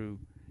true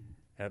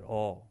at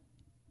all.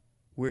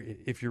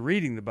 If you're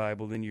reading the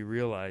Bible, then you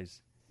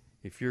realize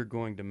if you're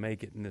going to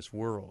make it in this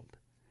world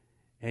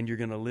and you're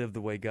going to live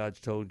the way God's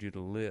told you to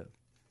live,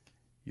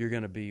 you're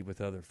going to be with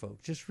other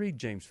folks. Just read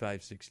James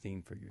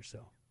 5:16 for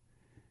yourself.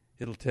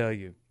 It'll tell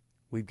you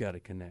we've got to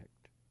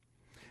connect.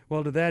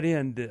 Well, to that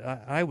end,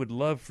 I would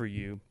love for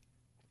you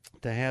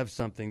to have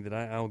something that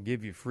I'll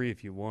give you free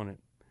if you want it.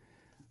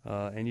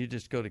 And you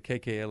just go to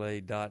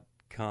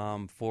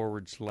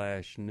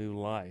kkla.com/new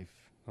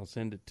life. I'll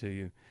send it to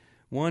you.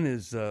 One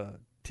is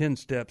 10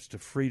 Steps to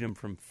Freedom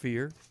from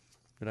Fear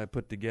that I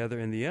put together,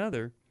 and the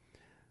other,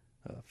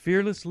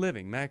 Fearless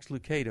Living. Max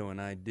Lucado and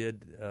I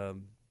did a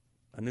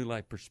New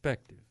Life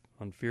perspective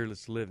on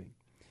fearless living.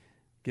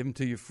 Give them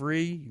to you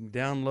free. You can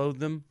download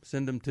them,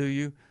 send them to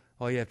you.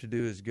 All you have to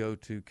do is go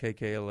to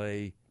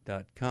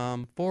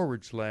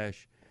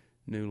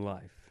kkla.com/new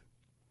life.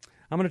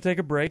 I'm going to take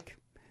a break.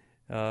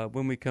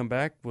 When we come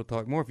back, we'll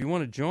talk more. If you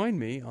want to join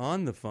me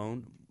on the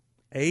phone,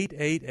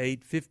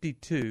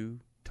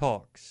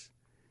 888-52-TALKS.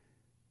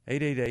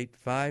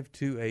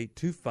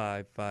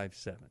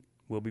 888-528-2557.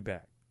 We'll be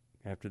back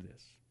after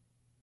this.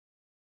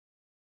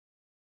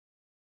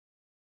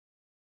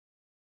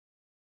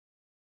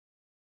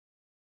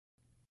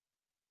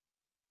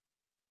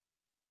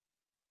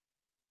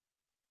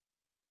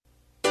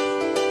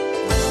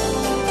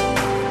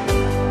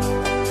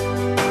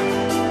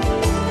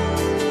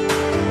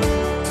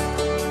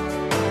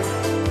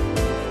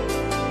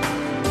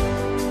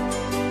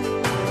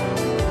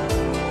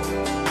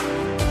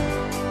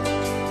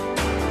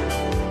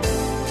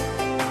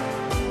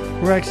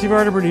 We're back. Steve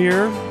Arterburn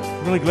here.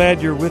 Really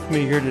glad you're with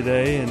me here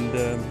today.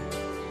 And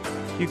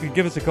you could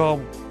give us a call,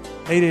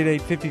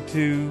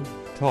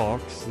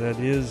 888-52-TALKS. That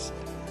is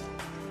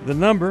the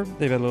number.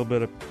 They've had a little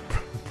bit of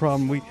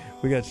problem.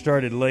 We got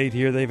started late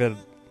here. They've had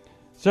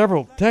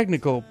several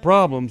technical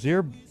problems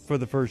here for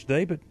the first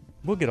day, but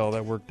we'll get all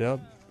that worked out,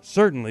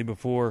 certainly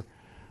before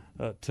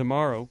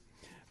tomorrow.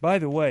 By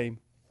the way,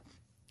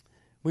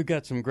 we've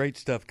got some great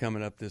stuff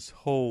coming up this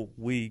whole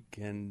week,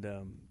 and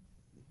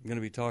I'm going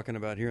to be talking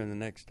about here in the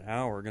next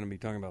hour. We're going to be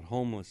talking about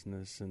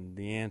homelessness and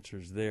the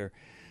answers there.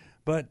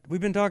 But we've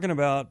been talking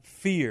about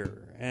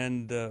fear,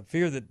 and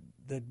fear that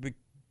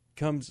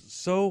becomes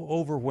so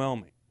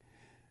overwhelming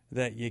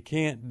that you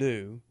can't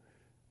do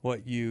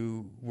what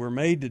you were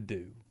made to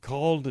do,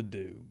 called to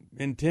do,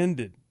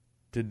 intended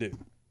to do.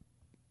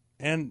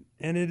 And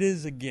it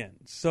is, again,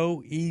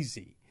 so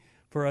easy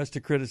for us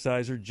to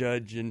criticize or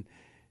judge, and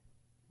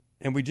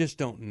we just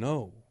don't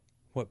know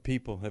what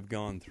people have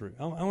gone through.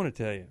 I want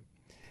to tell you,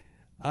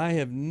 I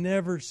have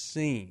never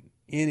seen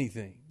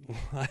anything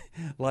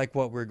like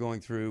what we're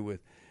going through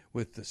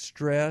with the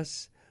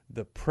stress,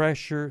 the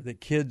pressure that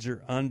kids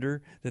are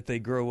under, that they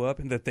grow up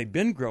and that they've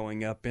been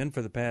growing up in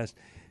for the past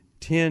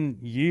 10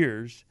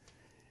 years,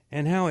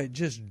 and how it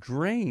just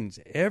drains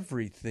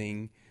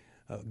everything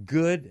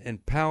good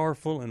and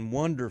powerful and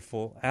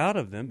wonderful out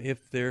of them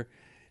if they're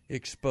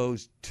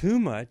exposed too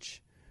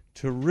much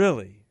to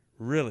really,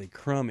 really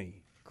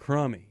crummy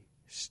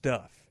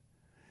stuff.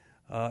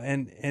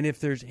 And if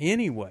there's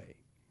any way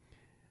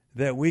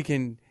that we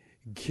can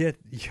get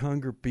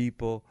younger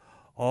people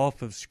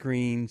off of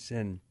screens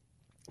and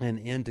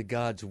into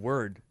God's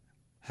Word,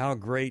 how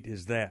great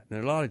is that? There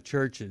are a lot of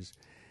churches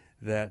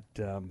that,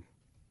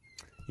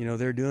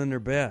 they're doing their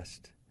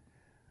best,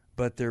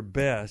 but their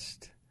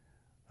best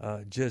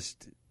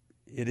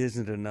it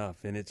isn't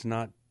enough. And it's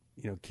not,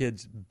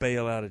 kids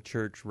bail out of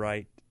church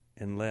right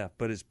and left.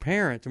 But as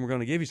parents, and we're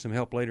going to give you some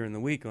help later in the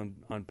week on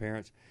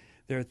parents,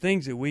 there are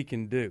things that we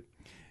can do.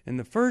 And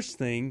the first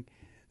thing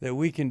that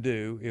we can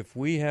do if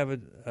we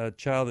have a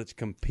child that's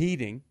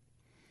competing,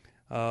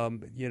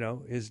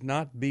 is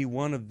not be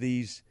one of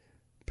these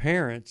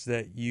parents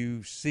that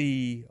you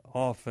see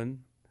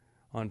often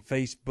on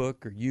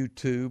Facebook or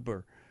YouTube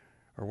or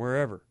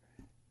wherever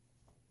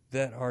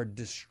that are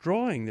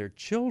destroying their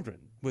children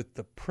with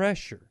the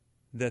pressure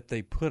that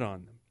they put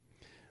on them.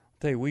 I'll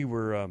tell you, we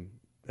were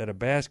at a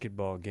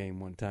basketball game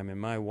one time, and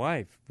my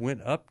wife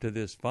went up to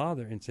this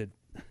father and said,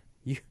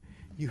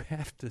 "You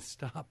have to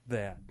stop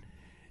that.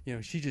 You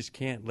know, she just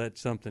can't let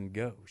something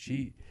go.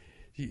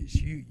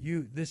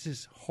 This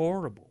is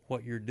horrible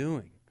what you're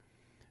doing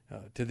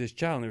to this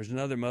child." And there was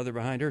another mother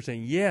behind her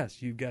saying,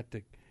 "Yes, you've got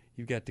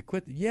to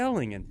quit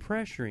yelling and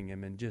pressuring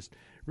him and just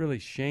really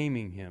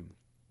shaming him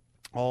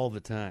all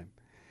the time."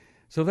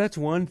 So that's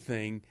one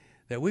thing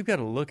that we've got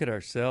to look at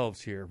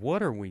ourselves here.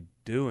 What are we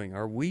doing?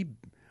 Are we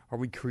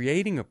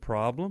creating a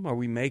problem? Are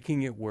we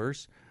making it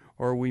worse?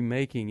 Or are we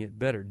making it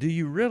better?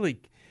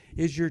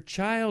 Is your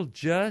child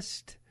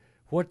just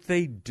what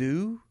they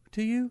do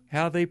to you?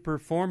 How they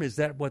perform? Is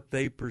that what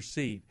they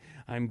perceive?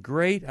 I'm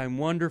great, I'm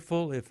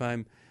wonderful, if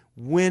I'm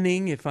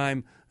winning, if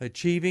I'm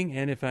achieving,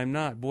 and if I'm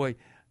not, boy,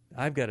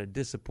 I've got a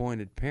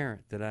disappointed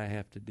parent that I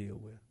have to deal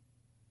with.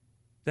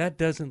 That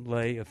doesn't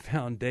lay a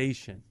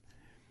foundation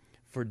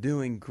for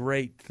doing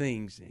great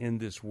things in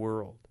this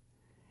world.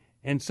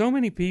 And so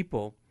many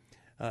people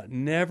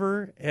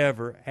never,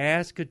 ever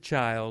ask a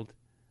child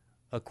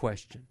a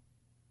question.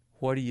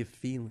 What are you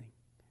feeling?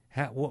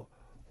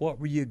 What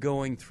were you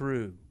going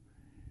through?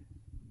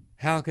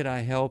 How could I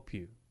help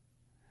you?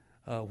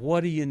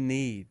 What do you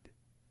need?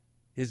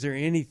 Is there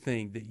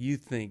anything that you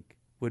think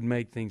would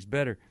make things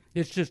better?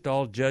 It's just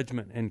all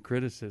judgment and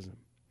criticism.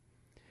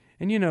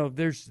 And, you know,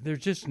 there's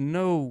just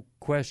no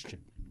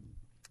question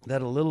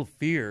that a little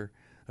fear,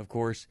 of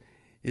course,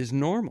 is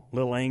normal, a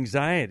little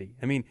anxiety.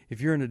 I mean,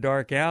 if you're in a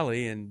dark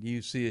alley and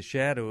you see a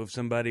shadow of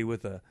somebody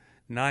with a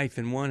knife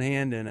in one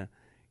hand and a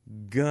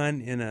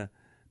gun in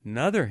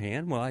another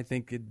hand, well, I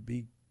think it'd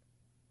be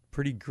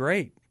pretty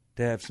great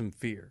to have some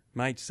fear.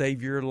 Might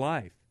save your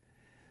life.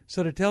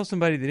 So to tell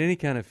somebody that any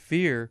kind of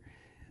fear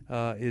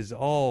is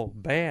all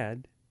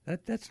bad,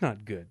 that's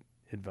not good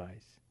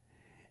advice.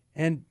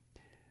 And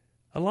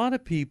a lot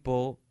of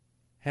people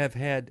have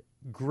had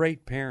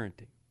great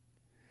parenting.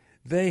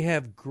 They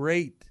have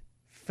great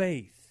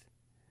faith.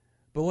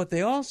 But what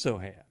they also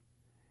have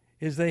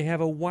is they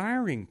have a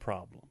wiring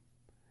problem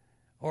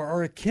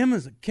or a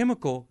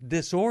chemical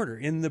disorder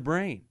in the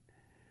brain.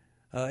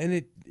 And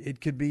it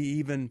could be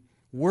even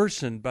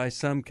worsened by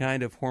some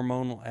kind of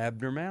hormonal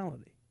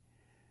abnormality.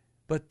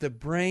 But the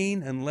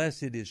brain,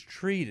 unless it is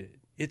treated,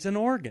 it's an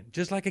organ,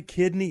 just like a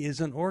kidney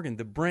is an organ.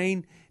 The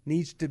brain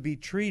needs to be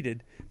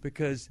treated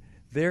because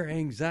their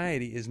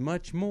anxiety is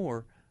much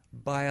more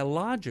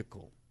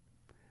biological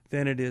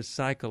than it is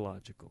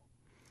psychological.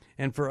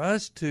 And for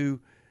us to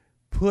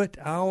put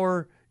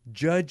our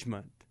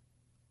judgment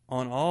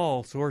on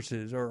all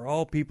sources or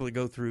all people that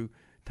go through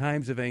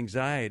times of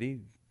anxiety,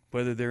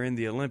 whether they're in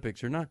the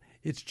Olympics or not,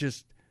 it's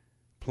just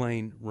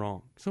plain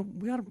wrong. So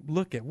we got to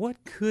look at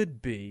what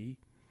could be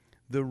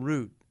the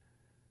root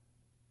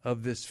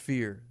of this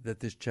fear that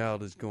this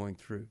child is going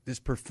through, this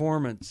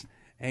performance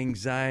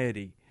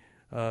anxiety,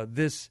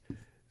 this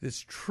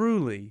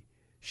truly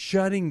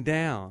shutting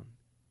down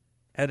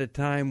at a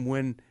time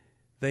when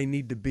they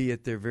need to be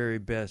at their very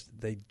best.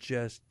 They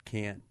just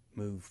can't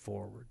move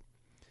forward.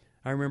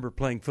 I remember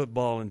playing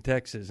football in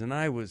Texas, and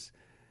I was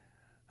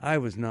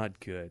not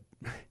good,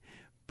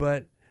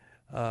 but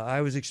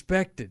I was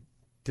expected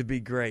to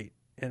be great.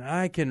 And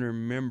I can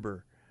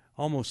remember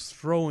almost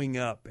throwing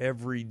up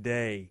every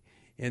day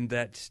in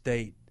that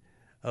state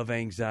of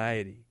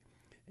anxiety.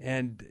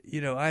 And, you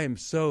know, I am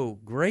so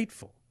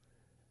grateful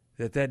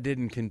that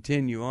didn't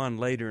continue on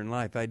later in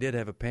life. I did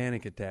have a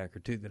panic attack or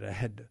two that I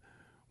had to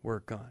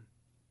work on.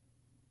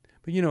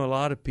 But, you know, a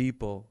lot of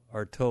people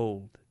are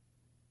told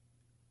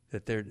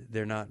that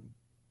they're not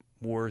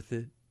worth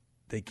it.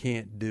 They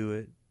can't do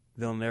it.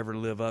 They'll never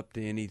live up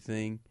to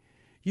anything.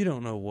 You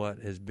don't know what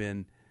has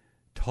been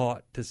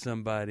taught to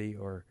somebody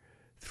or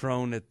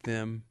thrown at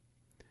them.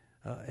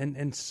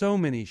 And so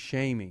many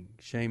shaming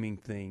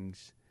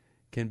things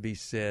can be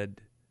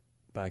said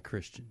by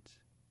Christians.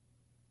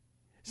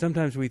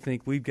 Sometimes we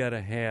think we've got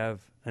to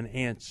have an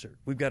answer.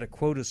 We've got to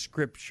quote a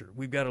scripture.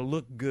 We've got to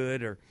look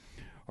good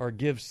or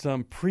give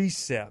some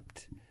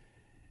precept.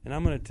 And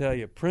I'm going to tell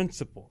you,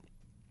 principle,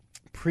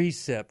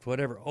 precept,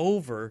 whatever,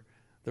 over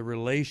the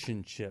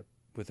relationship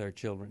with our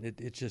children.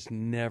 It's just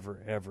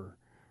never, ever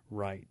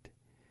right.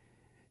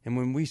 And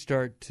when we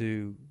start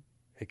to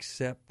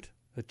accept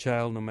a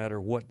child no matter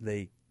what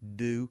they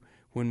do,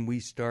 when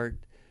we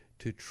start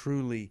to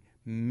truly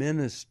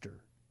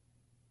minister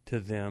to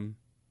them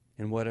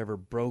in whatever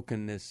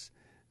brokenness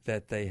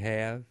that they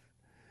have,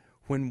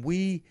 when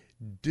we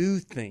do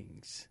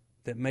things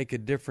that make a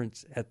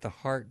difference at the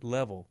heart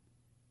level,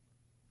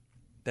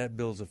 that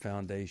builds a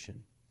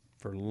foundation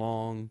for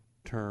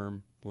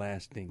long-term,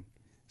 lasting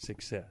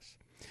success.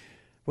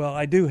 Well,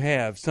 I do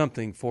have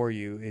something for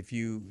you. If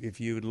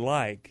you'd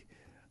like,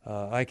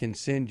 I can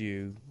send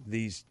you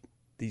these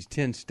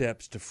 10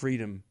 steps to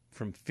freedom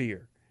from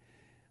fear.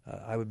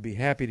 I would be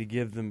happy to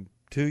give them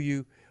to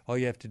you. all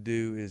you have to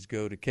do is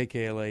go to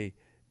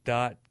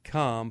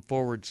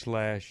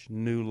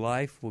kkla.com/new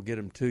life. We'll get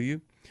them to you.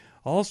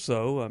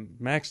 Also,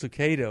 Max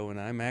Lucado and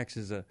I, Max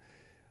is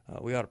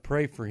we ought to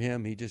pray for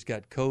him. He just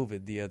got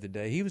COVID the other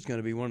day. He was going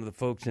to be one of the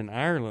folks in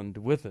Ireland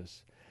with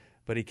us,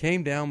 but he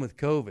came down with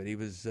COVID.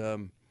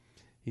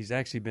 He's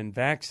actually been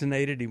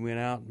vaccinated. He went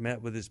out and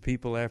met with his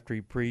people after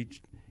he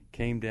preached,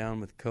 came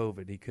down with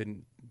COVID. He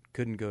couldn't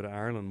go to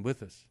Ireland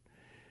with us.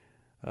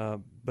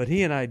 But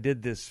he and I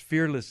did this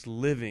Fearless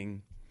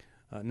Living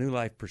New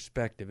Life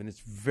Perspective, and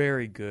it's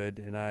very good,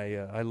 and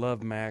I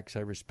love Max.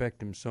 I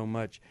respect him so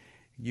much.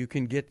 You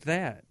can get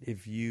that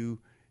if you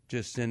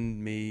just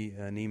send me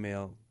an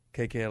email,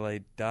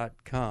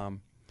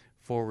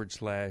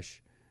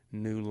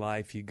 kkla.com/new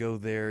life. You go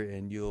there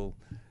and you'll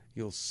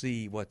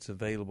see what's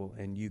available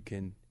and you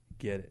can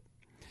get it.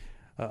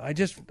 I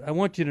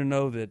want you to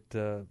know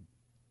that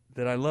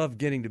I love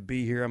getting to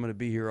be here. I'm going to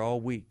be here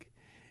all week,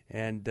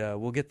 and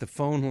we'll get the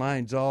phone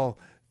lines all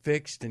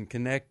fixed and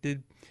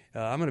connected.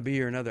 I'm going to be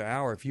here another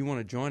hour. If you want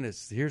to join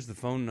us, here's the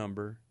phone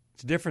number.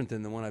 It's different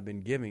than the one I've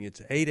been giving.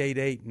 It's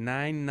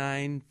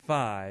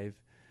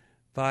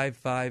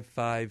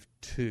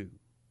 888-995-5552.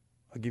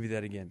 I'll give you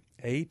that again.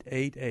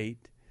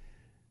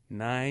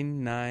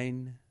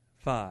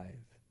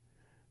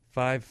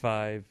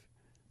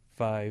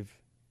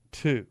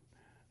 888-995-5552.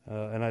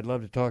 And I'd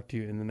love to talk to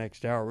you in the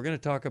next hour. We're going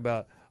to talk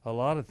about a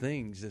lot of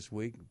things this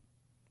week. I'm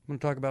going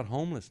to talk about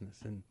homelessness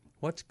and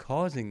what's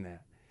causing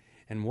that.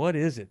 And what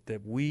is it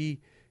that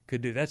we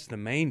could do? That's the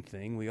main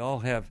thing. We all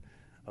have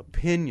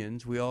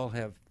opinions. We all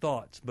have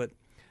thoughts. But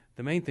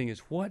the main thing is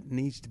what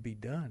needs to be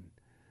done.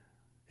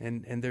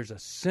 And there's a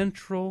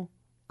central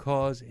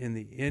cause in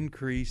the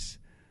increase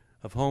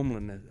of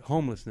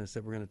homelessness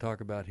that we're going to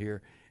talk about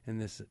here in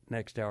this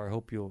next hour. I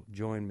hope you'll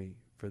join me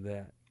for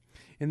that.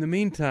 In the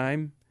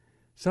meantime,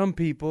 some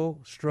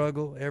people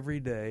struggle every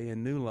day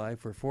in New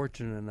Life. We're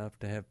fortunate enough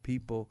to have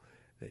people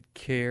that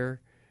care,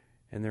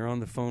 and they're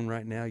on the phone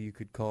right now. You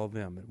could call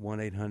them at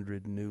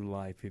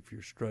 1-800-NEW-LIFE if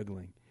you're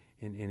struggling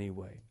in any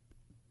way.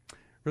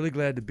 Really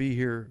glad to be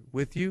here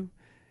with you,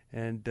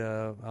 and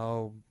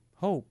I'll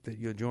hope that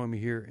you'll join me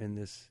here in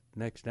this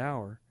next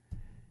hour.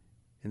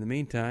 In the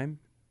meantime,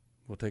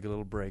 we'll take a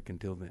little break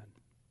until then.